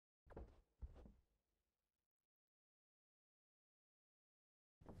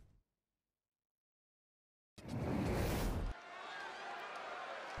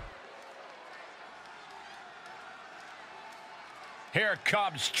Here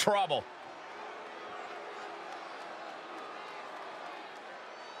comes trouble.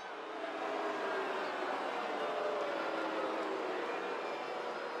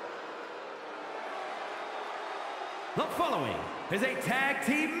 The following is a tag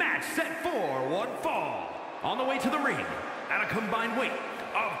team match set for one fall. On the way to the ring at a combined weight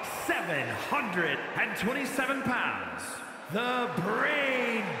of 727 pounds, the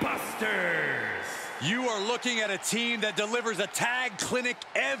Brain Busters. You are looking at a team that delivers a tag clinic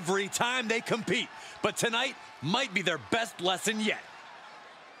every time they compete. But tonight might be their best lesson yet.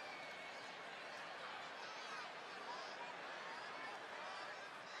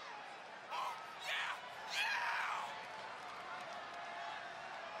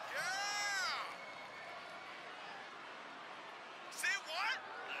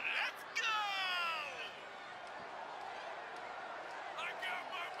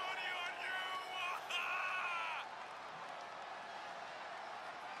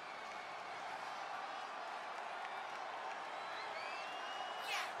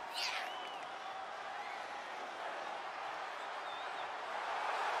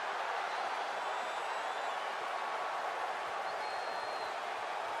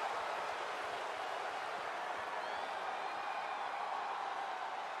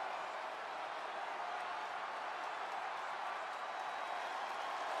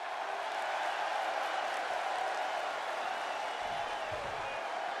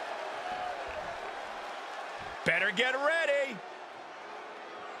 Better get ready.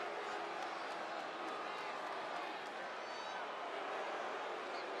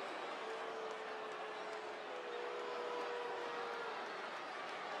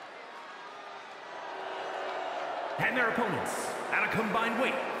 And their opponents at a combined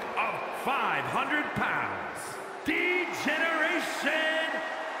weight of 500 pounds, D-Generation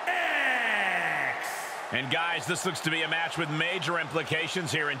X. And guys, this looks to be a match with major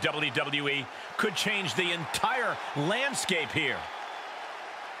implications here in WWE. Could change the entire landscape here.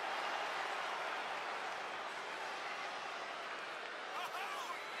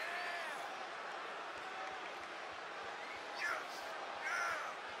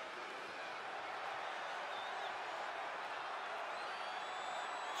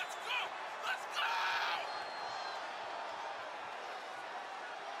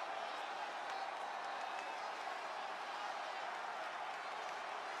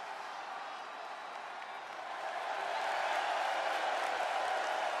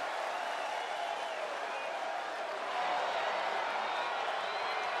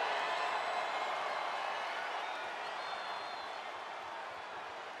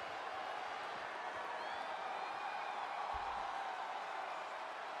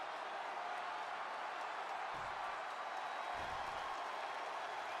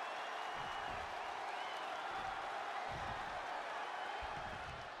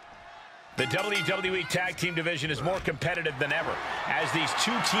 The WWE Tag Team division is more competitive than ever. As these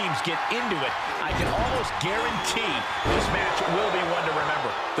two teams get into it, I can almost guarantee this match will be one to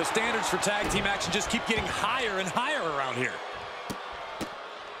remember. The standards for tag team action just keep getting higher and higher around here.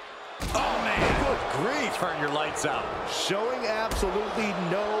 Oh, man. Good grief. Turn your lights out. Showing absolutely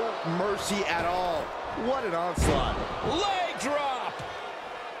no mercy at all. What an onslaught. Leg drop.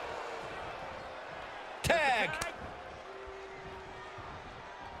 Tag.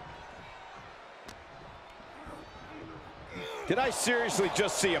 Did I seriously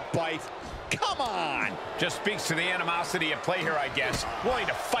just see a bite? Come on. Just speaks to the animosity at play here, I guess. Willing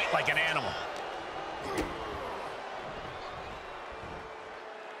to fight like an animal.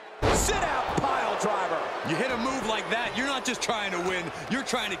 Sit out, pile driver. You hit a move like that, you're not just trying to win, you're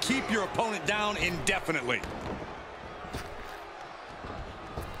trying to keep your opponent down indefinitely.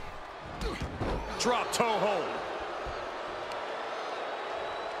 Drop toe hold.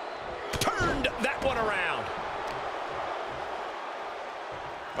 Turned that one around.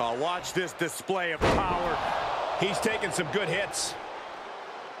 Oh, watch this display of power. He's taking some good hits.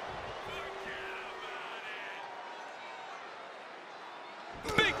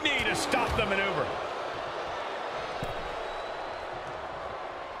 Big knee to stop the maneuver.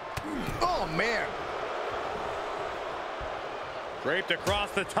 Oh, man. Draped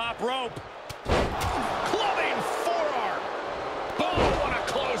across the top rope. Clubbing forearm. Boom, what a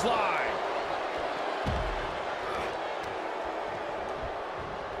clothesline.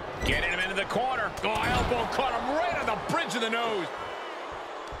 Getting him into the corner. Oh, elbow caught him right on the bridge of the nose.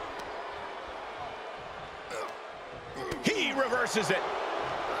 He reverses it.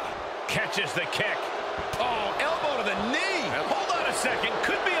 Catches the kick. Oh, elbow to the knee. Hold on a second.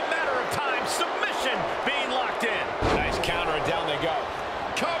 Could be a matter of time. Submission being locked in. Nice counter, and down they go.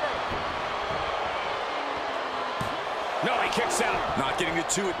 Cover. No, he kicks out. Not getting the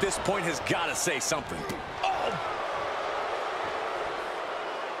 2 at this point has got to say something. Oh!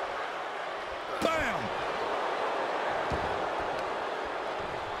 Bam!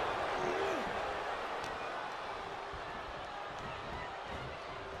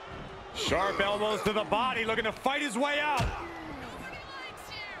 Sharp elbows to the body, looking to fight his way out.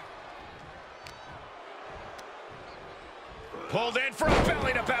 Pulled in for a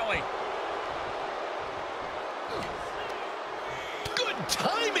belly-to-belly. Good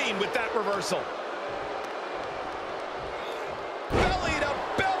timing with that reversal.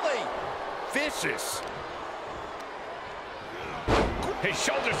 Belly-to-belly. Vicious. His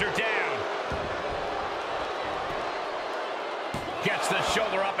shoulders are down. Gets the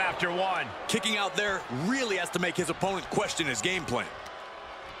shoulder up after 1. Kicking out there really has to make his opponent question his game plan.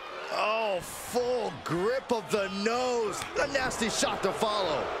 Oh, full grip of the nose. A nasty shot to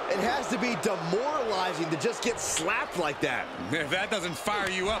follow. It has to be demoralizing to just get slapped like that. If that doesn't fire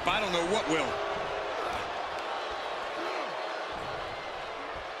you up, I don't know what will.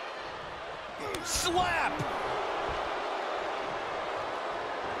 Slap!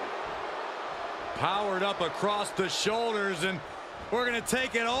 Powered up across the shoulders, and we're going to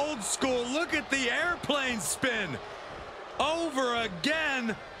take it old school. Look at the airplane spin. Over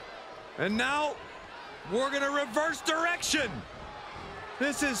again. And now we're going to reverse direction.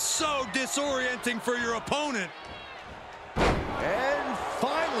 This is so disorienting for your opponent. And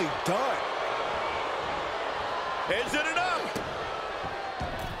finally done. Is it enough?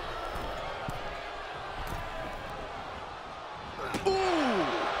 Ooh!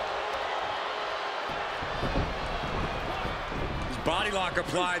 His body lock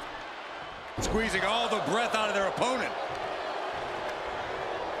applied, squeezing all the breath out of their opponent.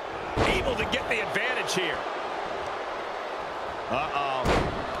 Able to get the advantage here. Uh-oh.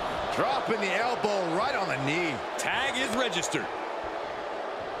 Dropping the elbow right on the knee. Tag is registered.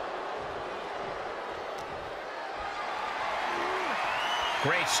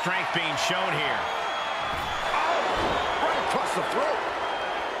 Great strength being shown here. Oh! Right across the throat.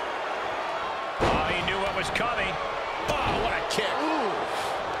 Oh, he knew what was coming. Oh, what a kick. Ooh.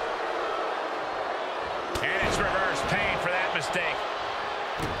 And it's reverse pain for that mistake.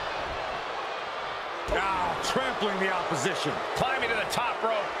 Ah, trampling the opposition. Climbing to the top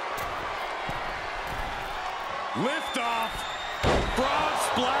rope. Lift off. Frog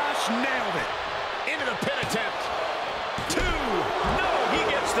splash, nailed it. Into the pin attempt. 2. No, he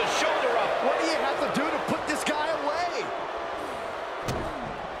gets the shoulder up. What do you have to do to put this guy away?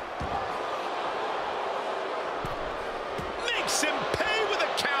 Makes him pay with a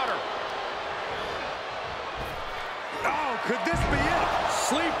counter. Oh, could this be it?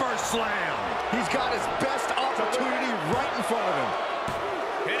 Sleeper slam. He's got his best opportunity right in front of him.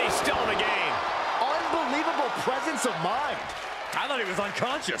 And he's still in the game. Unbelievable presence of mind. I thought he was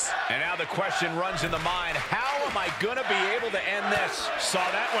unconscious. And now the question runs in the mind, how am I going to be able to end this? Saw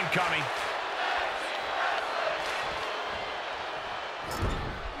that one coming.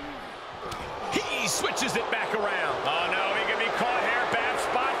 He switches it back around. Oh, no, he can be caught here. Bad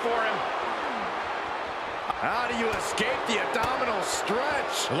spot for him. How do you escape the abdominal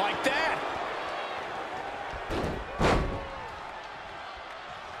stretch? Like that.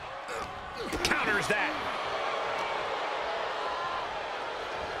 Counters that.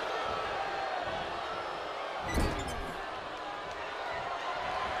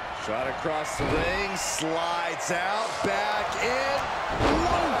 Shot across the ring, slides out, back in.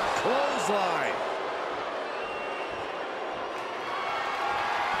 Whoa, clothesline.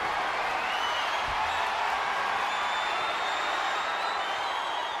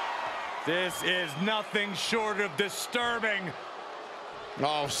 This is nothing short of disturbing.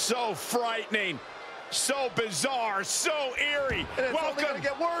 Oh, so frightening. So bizarre. So eerie. And it's only Welcome gonna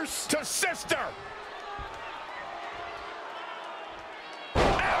get worse. to Sister.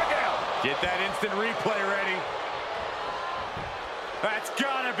 Abigail. Get that instant replay ready. That's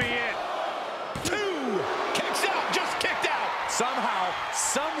gotta be it. 2. Kicks out. Just kicked out. Somehow,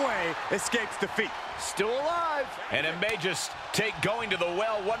 some way, escapes defeat. Still alive. And it may just take going to the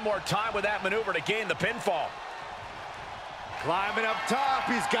well one more time with that maneuver to gain the pinfall. Climbing up top,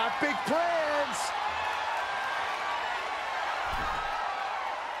 he's got big plans.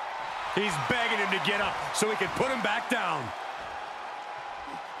 He's begging him to get up so he can put him back down.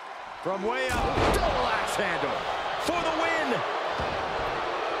 From way up. Double axe handle. For the win.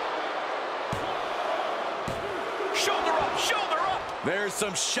 Shoulder up, shoulder up. There's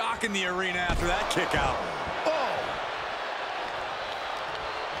some shock in the arena after that kick out. Oh.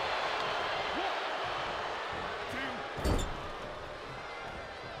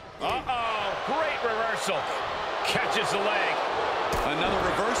 Uh-oh. Great reversal. Catches the leg. Another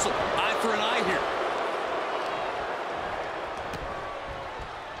reversal. Eye for an eye here.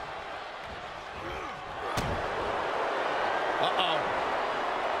 Uh-oh.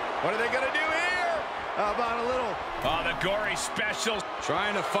 What are they going to do here? How about a little? Oh, the gory special.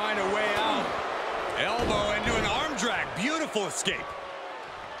 Trying to find a way out. Elbow into an arm drag. Beautiful escape.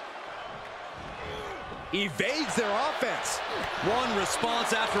 Evades their offense. One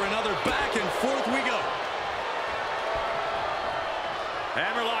response after another. Back and forth we go.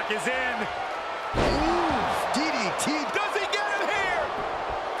 Hammerlock is in. Ooh, DDT. Does he get him here?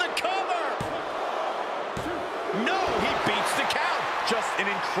 The cover. No, he beats the count. Just an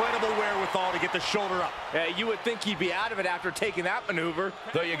incredible wherewithal to get the shoulder up. You would think he'd be out of it after taking that maneuver.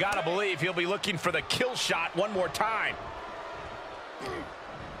 Though you gotta believe he'll be looking for the kill shot one more time.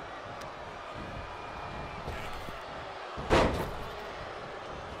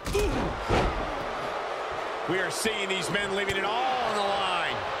 We are seeing these men leaving it all on the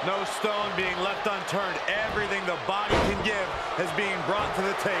line. No stone being left unturned. Everything the body can give is being brought to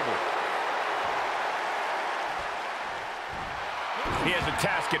the table. He has a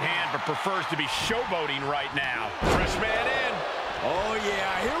task at hand, but prefers to be showboating right now. Fresh man in. Oh,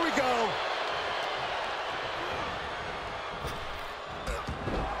 yeah, here we go.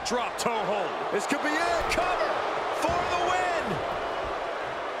 Drop toe hold. This could be it. Cover for the win.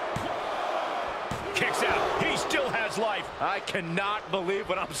 Kicks out. He still has life. I cannot believe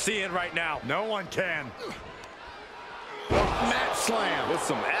what I'm seeing right now. No one can. Mat slam. With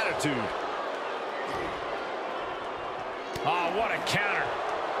some attitude. Oh, what a counter.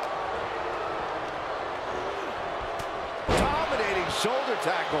 Dominating shoulder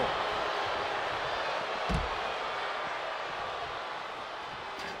tackle.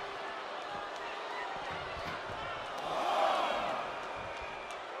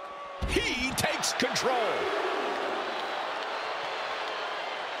 He takes control.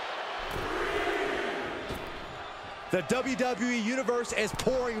 The WWE Universe is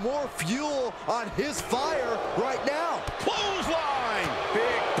pouring more fuel on his fire right now. Clothesline.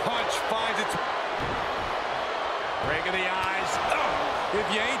 Big punch finds its... Rake of the eyes. Oh,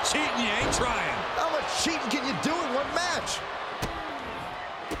 if you ain't cheating, you ain't trying. How much cheating can you do in one match?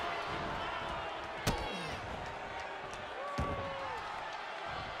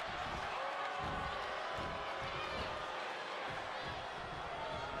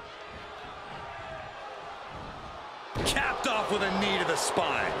 Capped off with a knee to the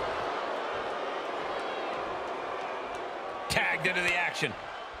spine. Tagged into the action.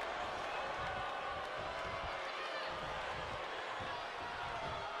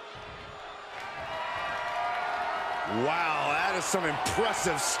 Wow, that is some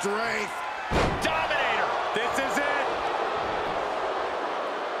impressive strength. Dominator. This is it.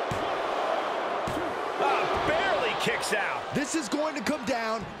 Barely kicks out. This is going to come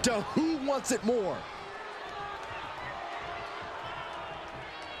down to who wants it more.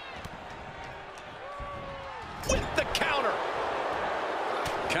 With the counter.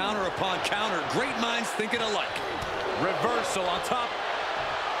 Counter upon counter. Great minds thinking alike. Reversal on top.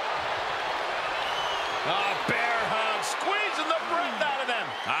 Bear hug. Squeezing the breath out of them.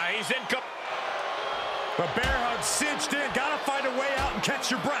 He's in. The bear hug cinched in. Gotta find a way out and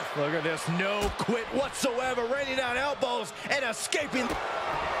catch your breath. Look at this, no quit whatsoever, raining down elbows and escaping.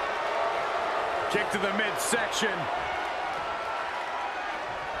 Kick to the midsection.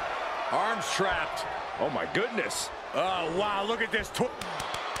 Arms trapped. Oh, my goodness. Oh, wow, look at this.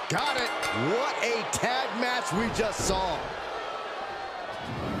 Got it. What a tag match we just saw.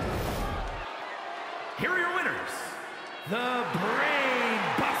 Here are your winners, the Brain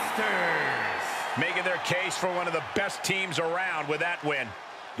Busters. Making their case for one of the best teams around with that win.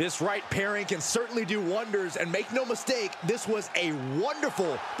 This right pairing can certainly do wonders, and make no mistake, this was a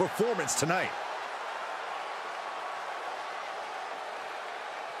wonderful performance tonight.